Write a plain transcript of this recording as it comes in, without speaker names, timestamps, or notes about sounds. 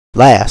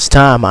Last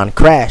time on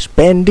Crash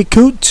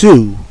Bandicoot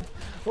 2.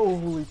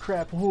 Holy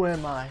crap, who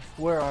am I?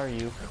 Where are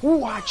you?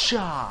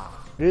 Watcha!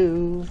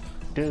 Do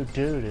do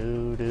do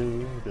do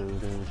do do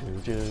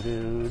do do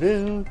do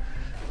do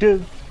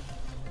do.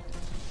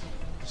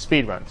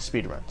 Speed run,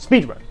 speed run,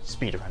 speed run,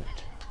 speed run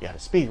it. You gotta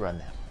speed run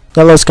them.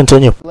 Now let's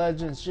continue.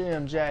 Legendz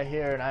GMJ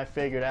here, and I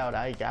figured out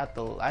I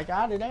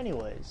got it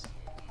anyways.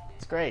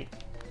 It's great.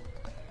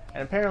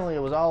 And apparently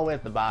it was all the way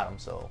at the bottom,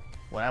 so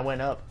when I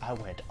went up, I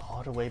went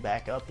all the way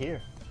back up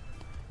here.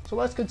 So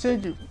let's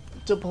continue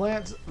to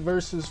plants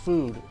versus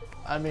food.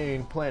 I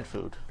mean, plant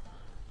food.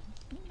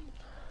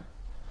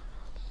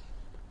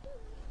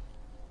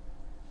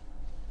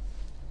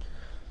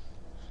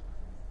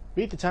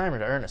 Beat the timer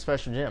to earn a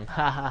special gem.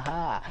 Ha ha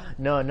ha.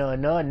 No, no,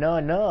 no,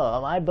 no, no.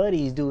 My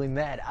buddy's doing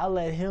that. I'll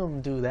let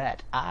him do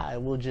that. I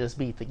will just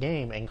beat the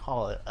game and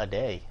call it a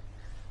day.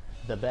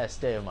 The best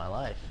day of my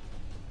life,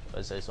 if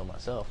I say so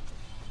myself.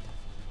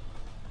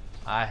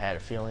 I had a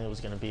feeling it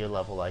was going to be a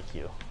level like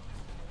you.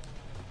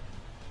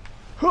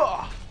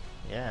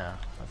 Yeah,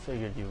 I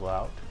figured you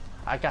out.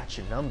 I got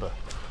your number.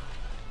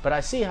 But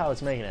I see how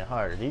it's making it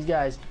harder. These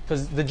guys,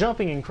 because the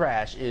jumping in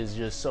Crash is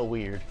just so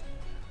weird.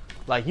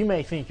 Like, you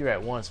may think you're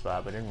at one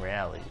spot, but in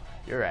reality,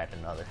 you're at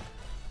another.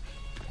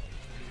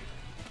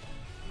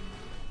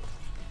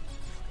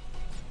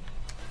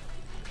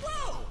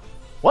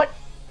 What?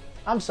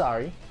 I'm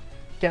sorry.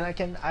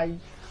 I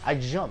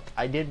jumped.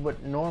 I did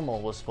what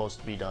normal was supposed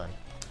to be done.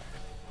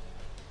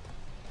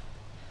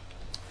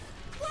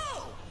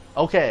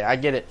 Okay, I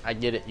get it. I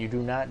get it. You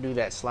do not do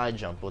that slide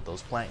jump with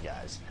those plant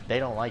guys. They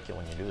don't like it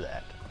when you do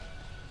that.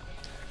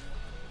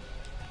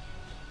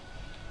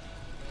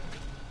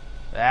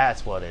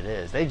 That's what it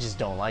is. They just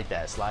don't like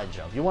that slide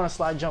jump. You want to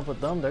slide jump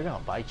with them, they're going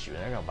to bite you.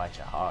 And they're going to bite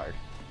you hard.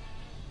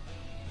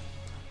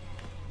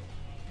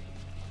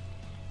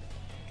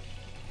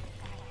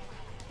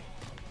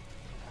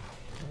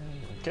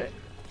 Okay.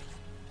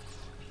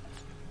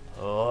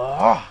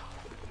 Oh.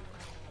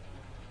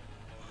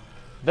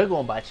 They're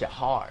going to bite you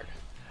hard.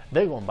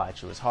 They're going to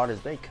bite you as hard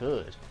as they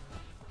could.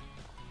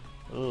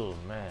 Oh,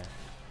 man.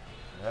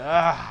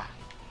 Ah.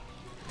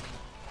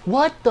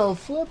 What the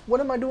flip? What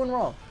am I doing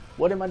wrong?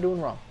 What am I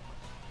doing wrong?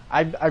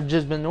 I've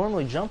just been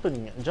normally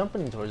jumping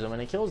towards them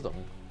and it kills them.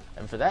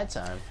 And for that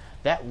time,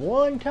 that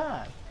one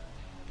time,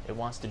 it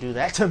wants to do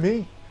that to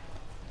me.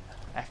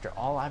 After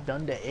all I've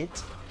done to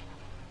it.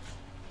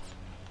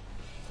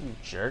 You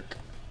jerk.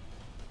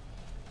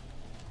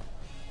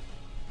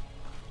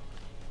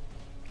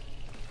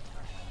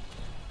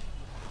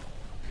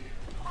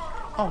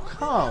 Oh,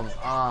 come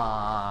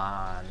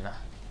on.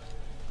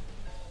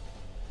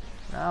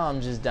 Now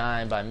I'm just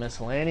dying by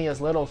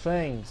miscellaneous little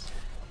things.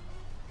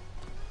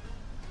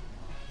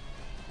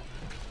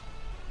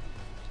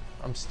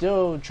 I'm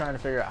still trying to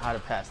figure out how to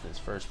pass this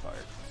first part.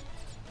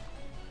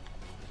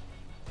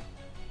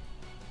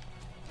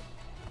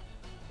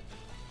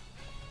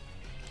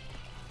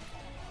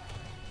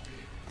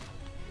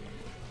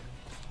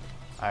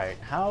 Alright,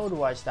 how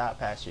do I stop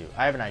past you?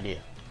 I have an idea.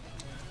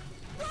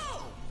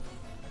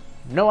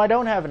 No, I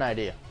don't have an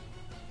idea.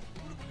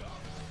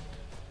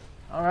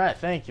 Alright,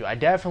 thank you. I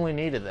definitely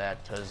needed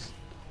that, because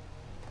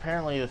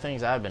apparently the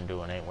things I've been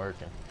doing ain't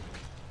working.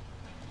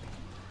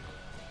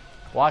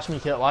 Watch me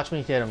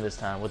hit him this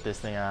time with this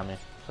thing on me.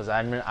 Because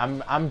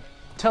I'm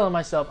telling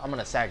myself I'm going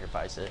to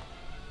sacrifice it.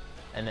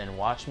 And then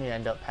watch me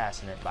end up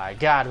passing it by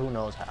God who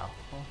knows how.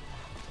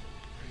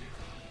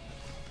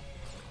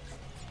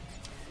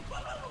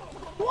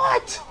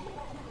 What?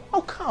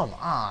 Oh, come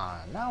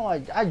on. Now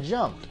I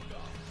jumped.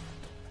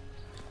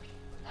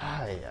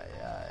 Ay,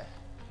 ay, ay.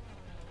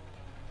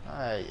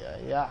 Ay,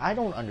 ay, ay. I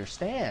don't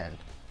understand.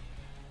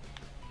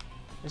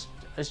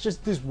 It's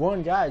just this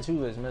one guy,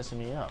 too, that's messing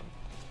me up.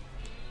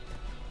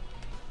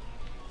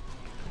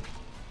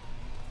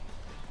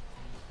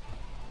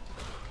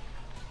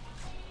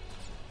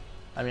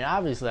 I mean,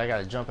 obviously, I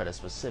gotta jump at a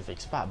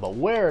specific spot, but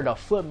where the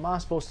flip am I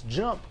supposed to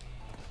jump?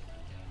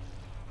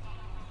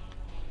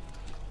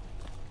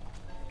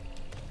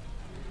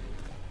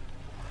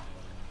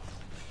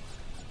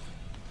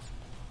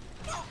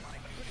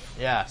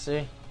 Yeah,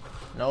 see?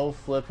 No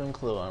flipping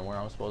clue on where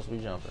I'm supposed to be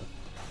jumping.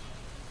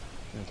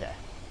 Okay.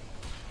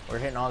 We're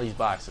hitting all these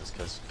boxes,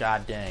 because,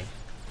 god dang,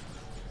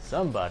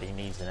 somebody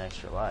needs an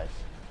extra life.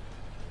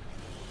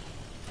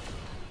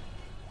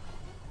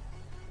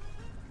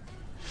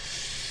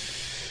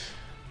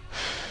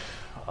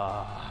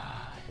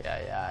 Yeah,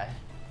 yeah.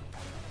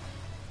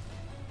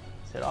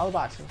 Let's hit all the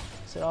boxes.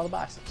 Let's hit all the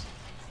boxes.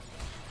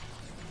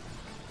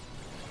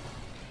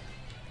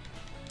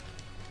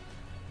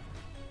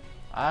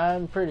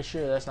 I'm pretty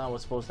sure that's not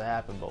what's supposed to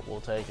happen, but we'll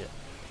take it.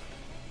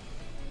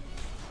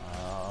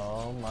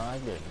 Oh my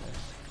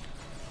goodness.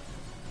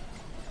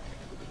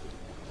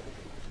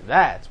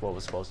 That's what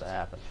was supposed to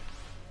happen.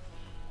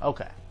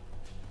 Okay.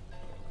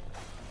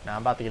 Now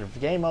I'm about to get a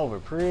game over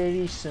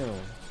pretty soon.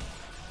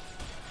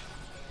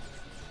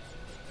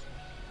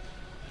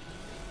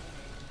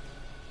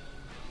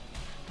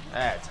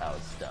 That's how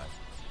it's done.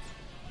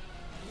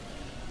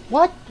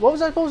 What? What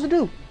was I supposed to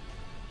do?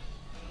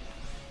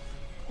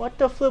 What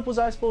the flip was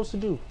I supposed to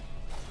do?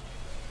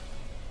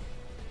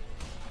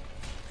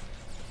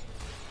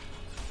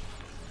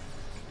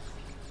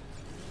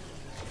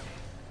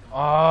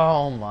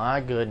 Oh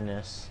my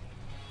goodness.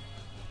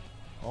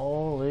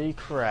 Holy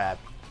crap.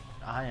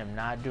 I am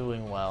not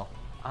doing well.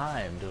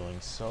 I am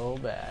doing so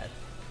bad.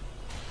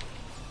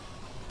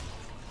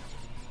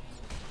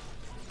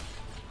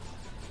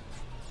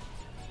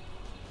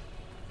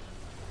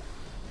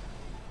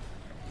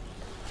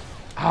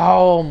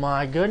 Oh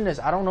my goodness.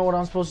 I don't know what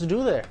I'm supposed to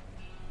do there.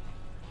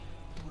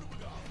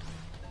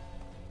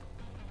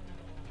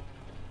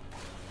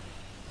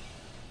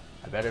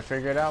 I better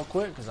figure it out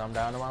quick because I'm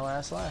down to my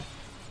last life.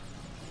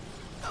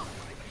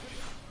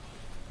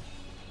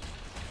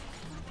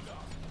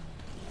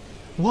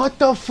 What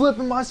the flip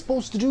am I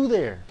supposed to do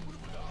there?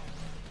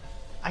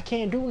 I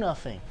can't do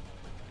nothing.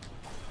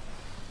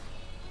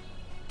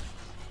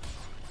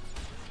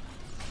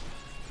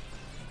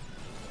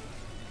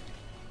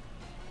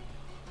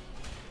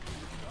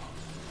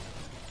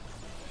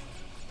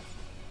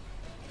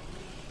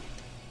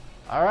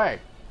 Alright.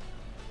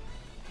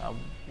 I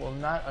will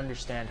not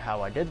understand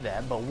how I did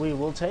that, but we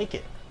will take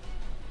it.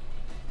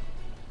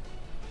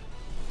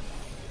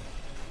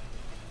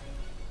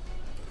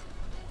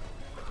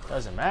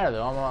 Doesn't matter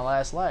though, I'm on my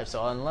last life,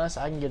 so unless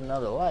I can get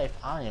another life,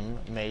 I am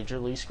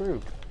majorly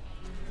screwed.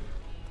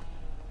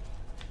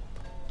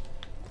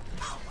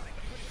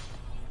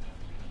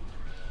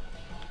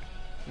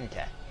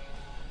 Okay.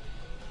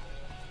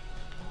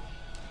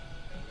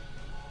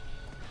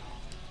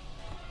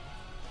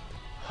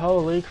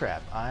 Holy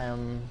crap, I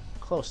am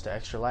close to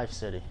extra life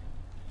city.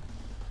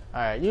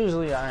 Alright,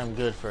 usually I am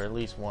good for at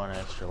least one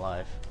extra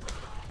life.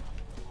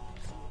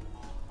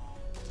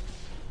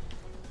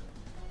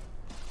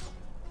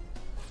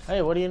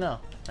 Hey, what do you know?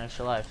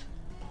 Extra life.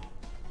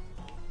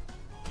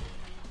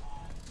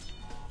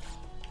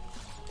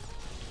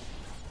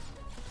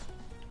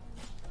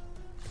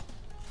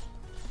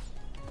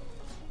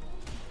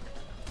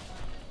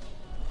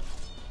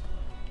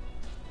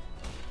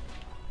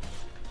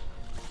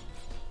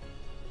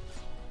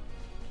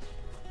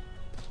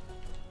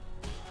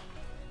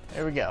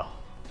 There we go.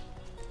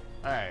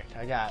 Alright,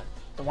 I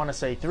want to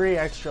say 3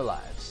 extra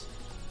lives.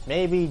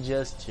 Maybe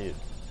just 2.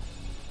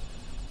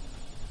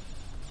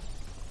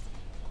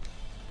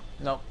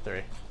 Nope,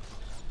 3.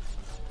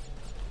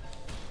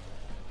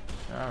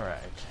 Alright.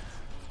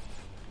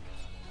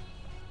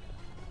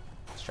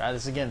 Let's try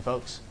this again,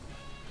 folks.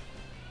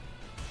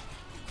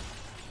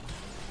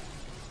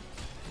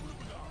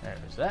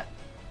 There's that.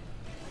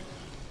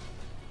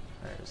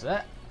 There's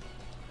that.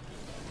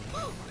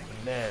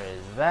 There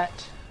is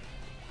that.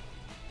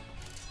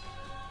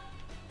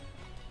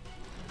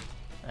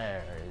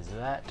 There is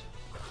that.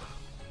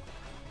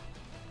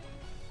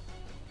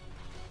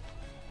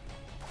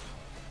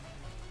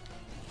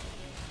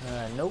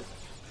 Nope.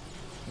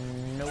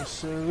 No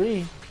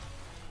siree.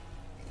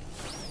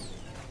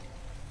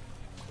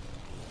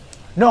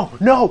 No,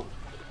 no!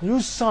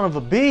 You son of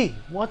a bee!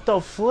 What the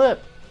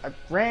flip? I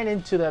ran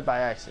into that by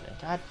accident.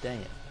 God dang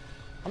it.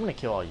 I'm gonna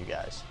kill all you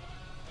guys.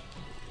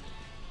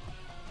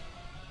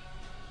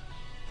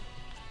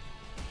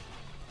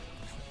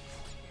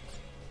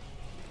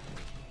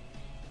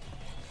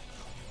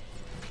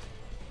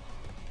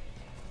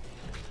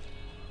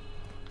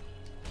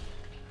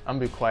 I'm gonna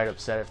be quite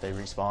upset if they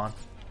respawn.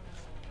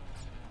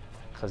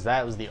 Because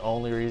that was the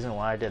only reason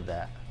why I did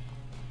that.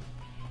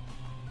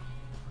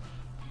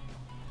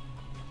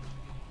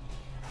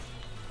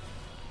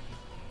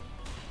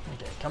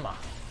 Okay, come on.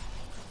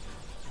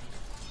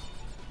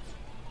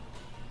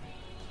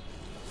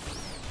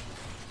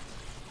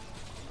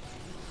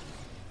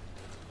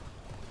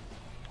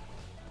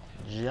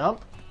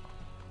 Jump.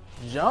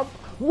 Jump.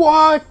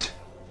 What?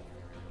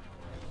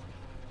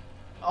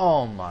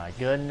 Oh my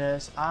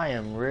goodness. I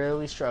am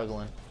really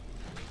struggling.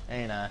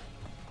 Ain't I?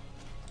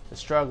 The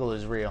struggle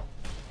is real.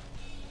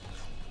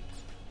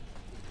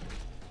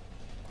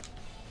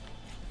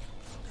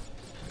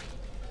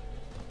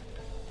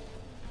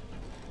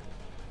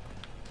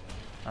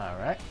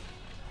 Alright.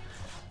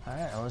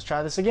 Alright, let's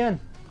try this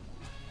again.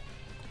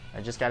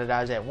 I just gotta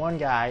dodge that one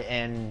guy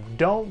and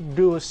don't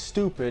do a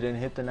stupid and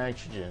hit the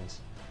nitrogens.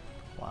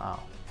 Wow.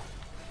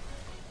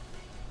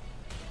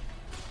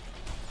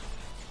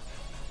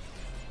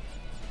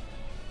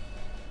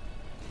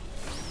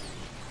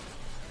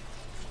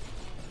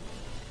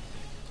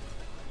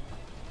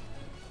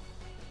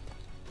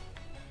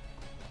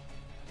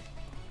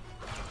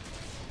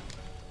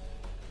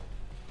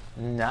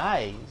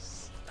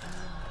 Nice.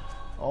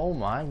 Oh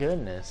my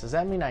goodness. Does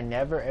that mean I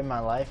never in my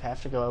life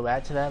have to go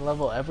back to that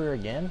level ever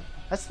again?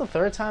 That's the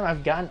 3rd time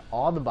I've gotten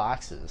all the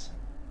boxes.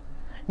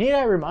 Need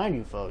I remind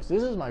you folks,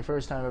 this is my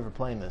first time ever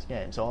playing this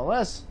game. So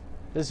unless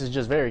this is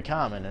just very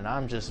common and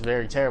I'm just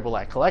very terrible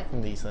at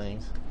collecting these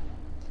things,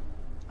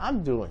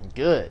 I'm doing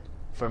good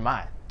for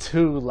my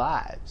 2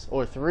 lives.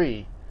 Or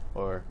 3.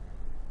 Or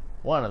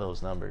one of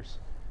those numbers.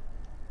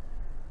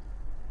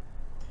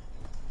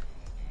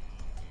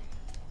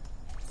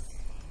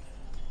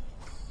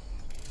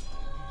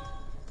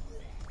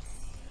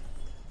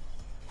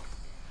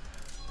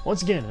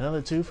 Once again,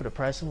 another 2 for the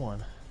price of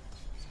 1.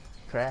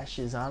 Crash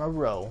is on a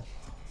roll.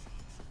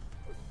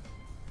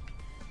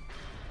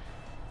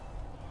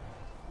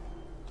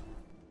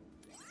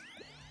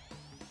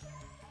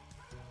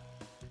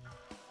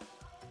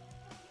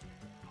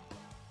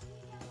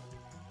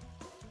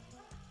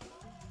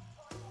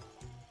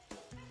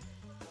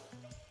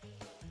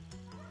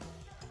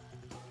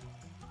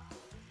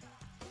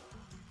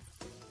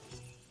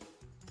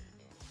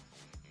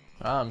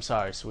 I'm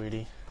sorry,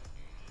 sweetie.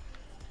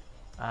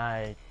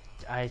 I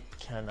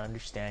can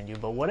understand you,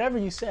 but whatever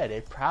you said,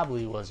 it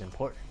probably was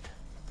important.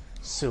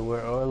 Sooner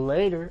or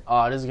later.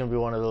 Oh, this is gonna be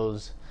one of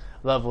those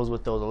levels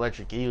with those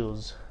electric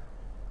eels.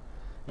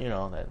 You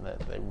know that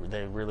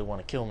they really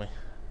want to kill me.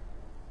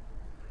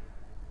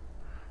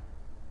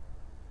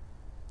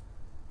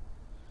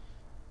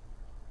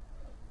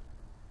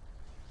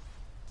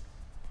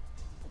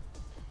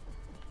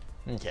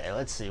 Okay,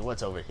 let's see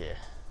what's over here.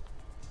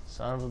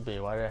 Son of a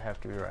bitch, why did I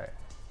have to be right?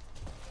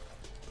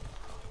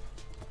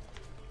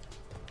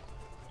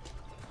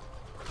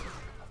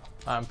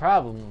 I'm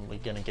probably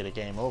gonna get a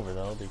game over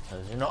though,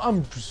 because you know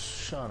I'm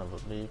son of a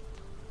bitch.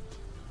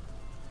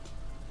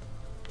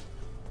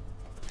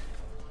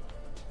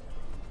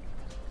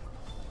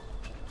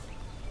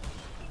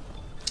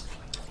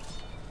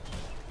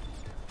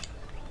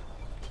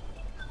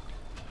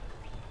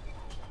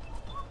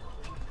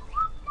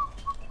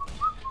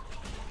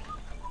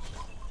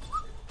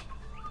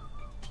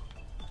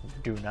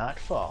 Do not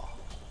fall.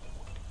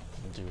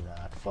 Do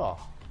not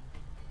fall.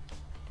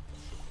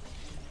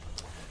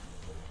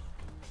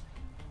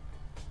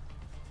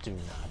 Do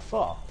not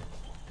fall.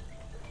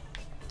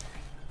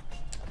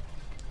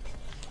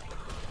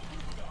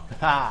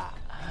 Ha!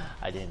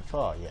 I didn't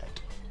fall yet.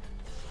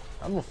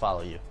 I'm gonna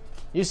follow you.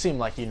 You seem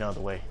like you know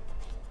the way.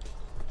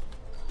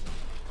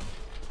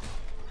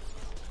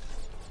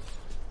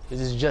 This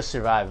is just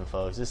surviving,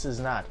 folks. This is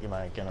not, am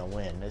I gonna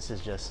win? This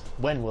is just,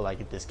 when will I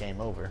get this game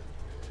over?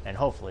 And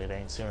hopefully it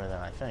ain't sooner than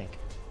I think.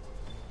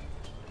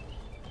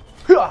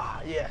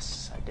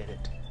 Yes, I did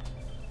it.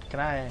 Can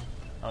I?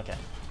 Okay.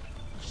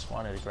 Just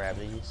wanted to grab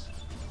these.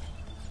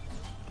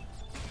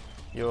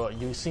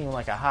 You seem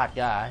like a hot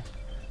guy,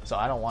 so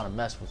I don't want to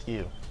mess with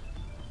you.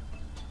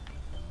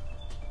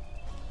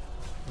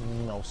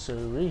 No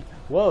siree.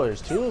 Whoa,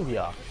 there's 2 of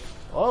y'all.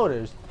 Oh,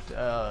 there's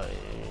God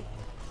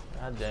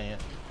dang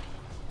it.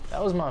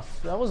 That was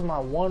my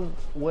one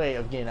way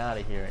of getting out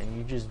of here, and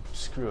you just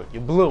screw it. You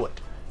blew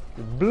it.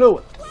 You blew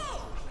it.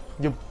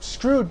 You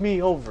screwed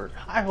me over.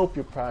 I hope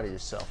you're proud of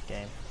yourself,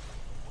 game.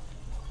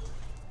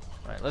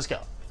 Alright, let's go.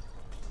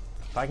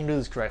 If I can do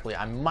this correctly,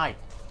 I might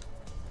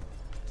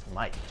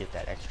get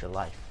that extra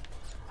life.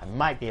 I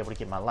might be able to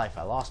get my life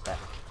I lost back.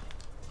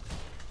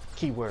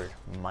 Keyword,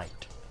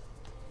 might.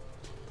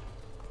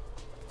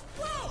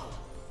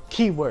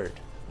 Keyword,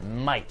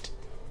 might.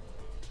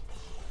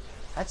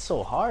 That's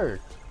so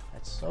hard.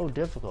 That's so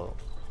difficult.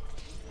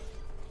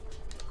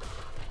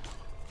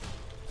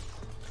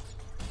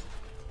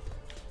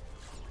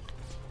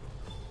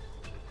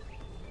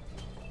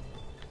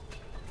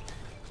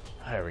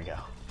 There we go.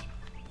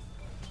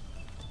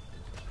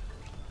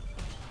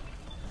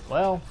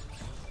 Well,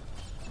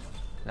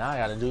 now I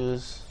gotta do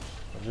this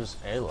with just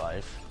a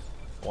life.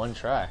 One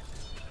try.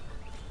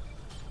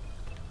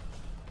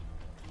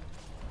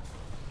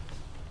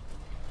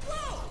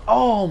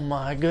 Oh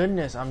my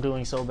goodness, I'm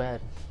doing so bad.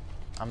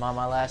 I'm on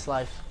my last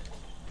life.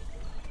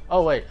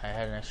 Oh wait, I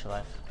had an extra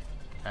life.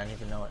 I didn't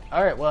even know it.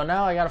 Alright, well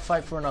now I gotta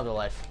fight for another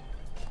life.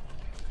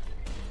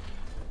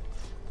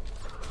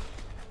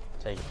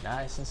 Take it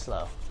nice and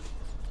slow.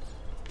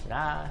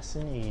 Nice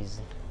and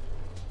easy.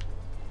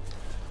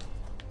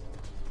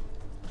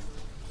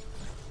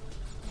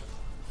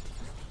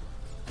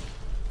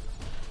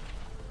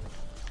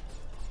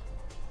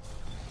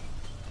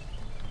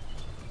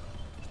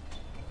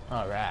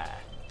 Alright.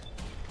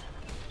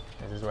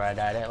 This is where I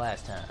died at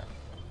last time.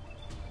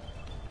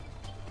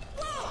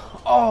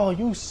 Oh,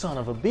 you son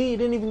of a bee.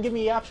 Didn't even give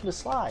me the option to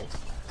slide.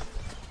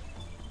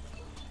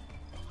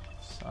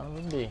 Son of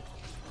a bee.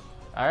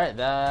 Alright,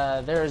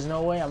 there is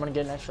no way I'm going to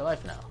get an extra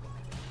life now.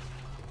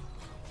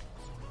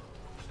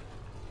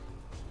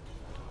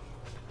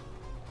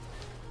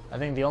 I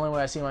think the only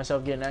way I see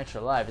myself getting an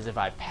extra life is if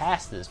I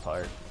pass this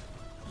part.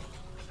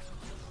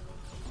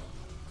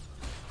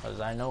 Because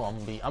I know I'm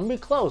gonna be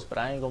close, but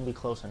I ain't gonna be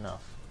close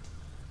enough.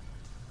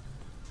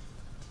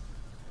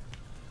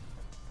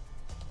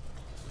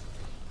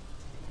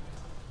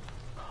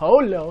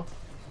 Holo.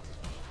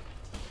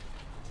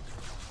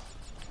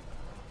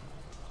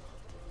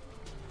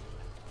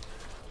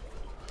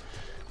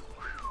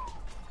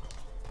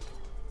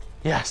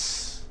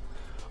 Yes.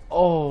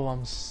 Oh,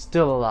 I'm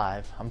still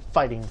alive. I'm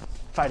fighting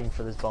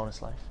for this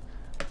bonus life.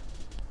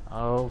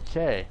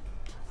 Okay.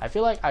 I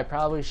feel like I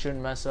probably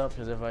shouldn't mess up,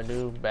 because if I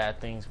do,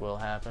 bad things will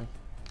happen.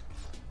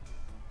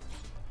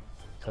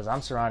 Because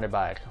I'm surrounded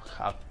by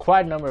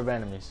quite a number of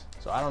enemies,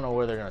 so I don't know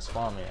where they're going to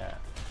spawn me at.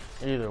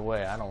 Either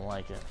way, I don't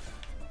like it.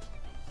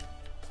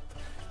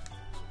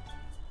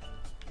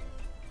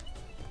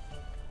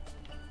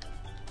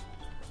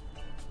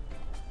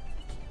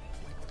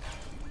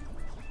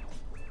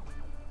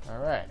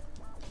 Alright.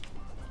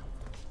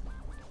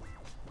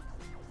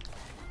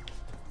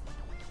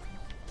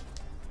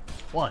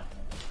 One,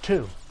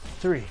 two,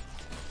 three,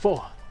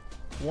 4.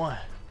 1,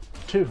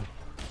 2,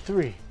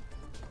 3.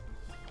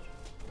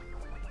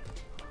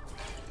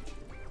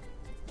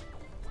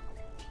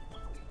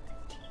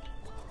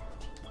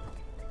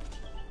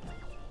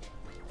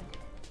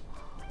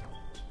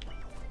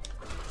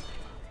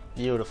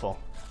 Beautiful.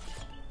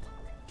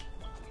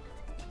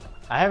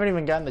 I haven't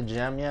even gotten the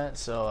gem yet,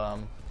 so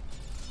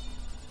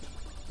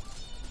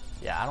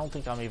yeah, I don't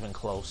think I'm even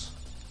close.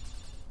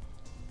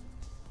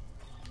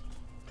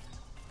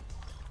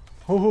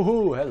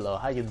 Hoo, hello,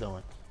 how you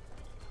doing?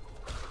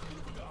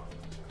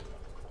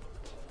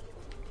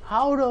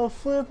 How the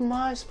flip am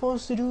I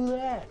supposed to do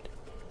that?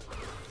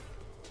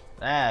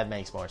 That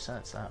makes more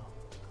sense now.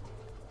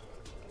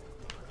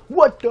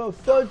 What the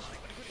fudge?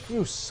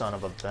 You son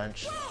of a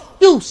bench.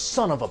 You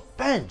son of a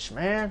bench,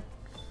 man.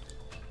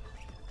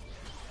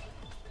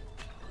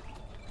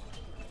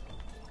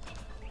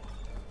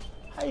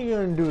 How you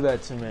gonna do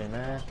that to me,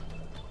 man?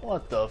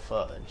 What the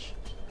fudge?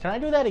 Can I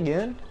do that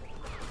again?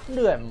 I can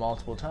do that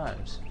multiple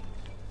times.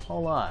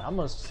 Hold on, I'm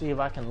gonna see if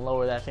I can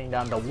lower that thing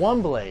down to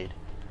 1 blade.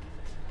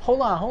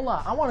 Hold on.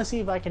 I want to see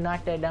if I can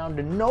knock that down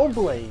to no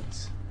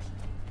blades.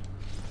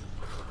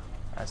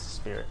 That's the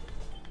spirit.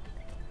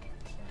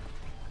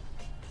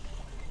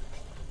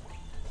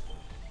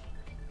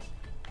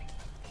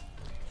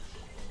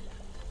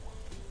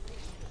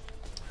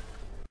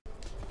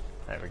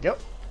 There we go.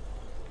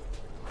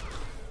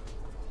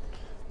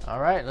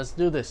 Alright, let's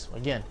do this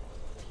again.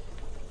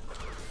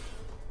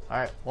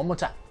 Alright, one more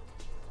time.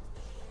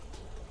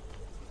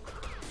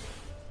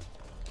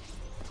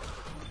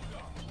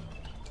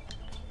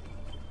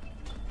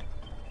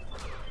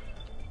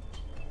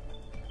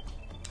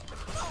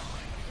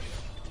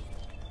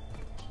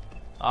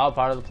 All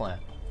part of the plan.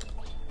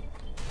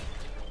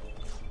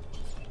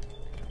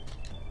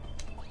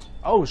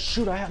 Oh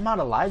shoot, I'm out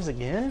of lives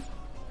again?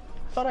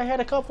 I thought I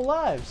had a couple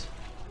lives.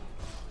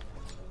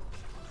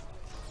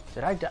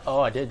 Did I die?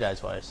 Oh, I did die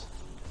twice.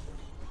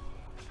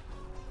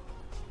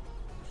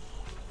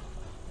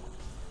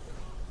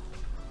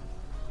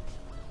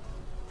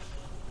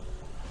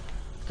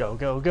 Go,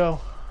 go,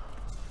 go.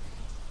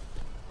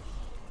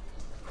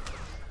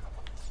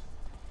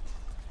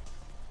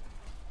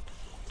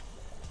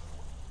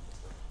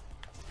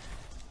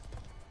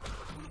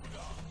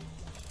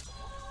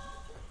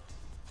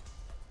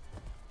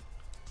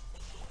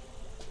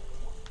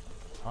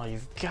 Oh,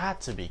 you've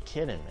got to be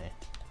kidding me.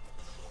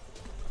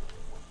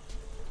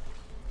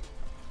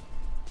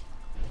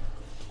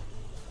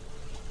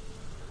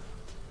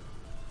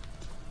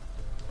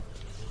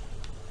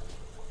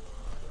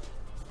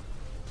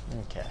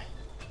 Okay.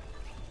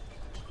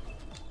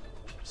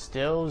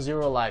 Still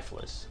 0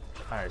 lifeless.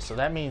 Alright, so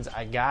that means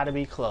I gotta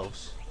be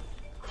close.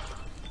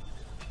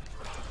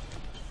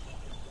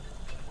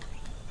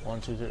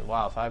 1, 2, 3.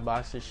 Wow, 5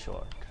 boxes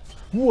short.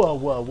 Whoa,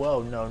 whoa,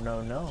 whoa. No,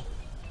 no, no.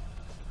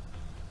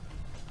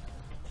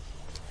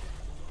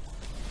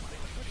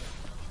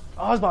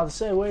 I was about to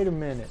say, wait a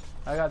minute.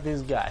 I got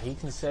this guy. He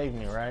can save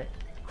me, right?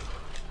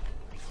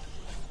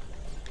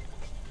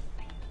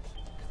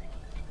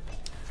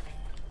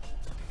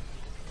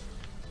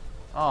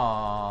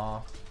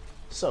 Aww.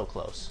 So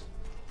close.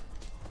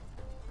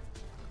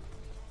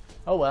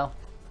 Oh well.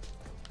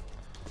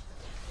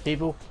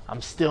 People,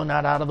 I'm still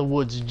not out of the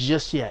woods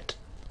just yet.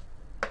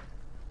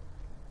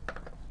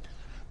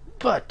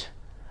 But,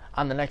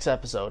 on the next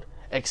episode,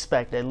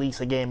 expect at least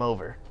a game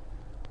over.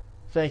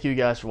 Thank you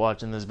guys for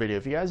watching this video.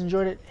 If you guys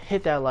enjoyed it,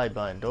 hit that like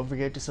button. Don't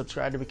forget to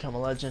subscribe to become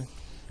a legend.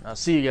 I'll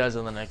see you guys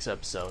on the next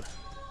episode.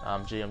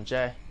 I'm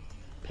GMJ.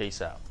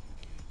 Peace out.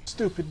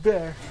 Stupid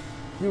bear,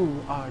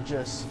 you are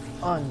just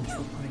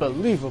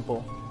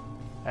unbelievable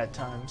at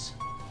times.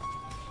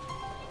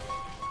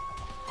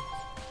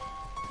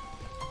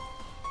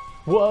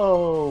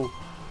 Whoa!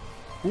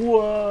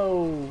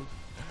 Whoa!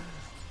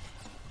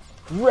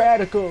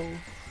 Radical!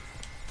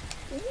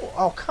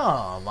 Oh,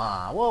 come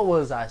on. What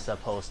was I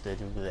supposed to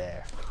do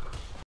there?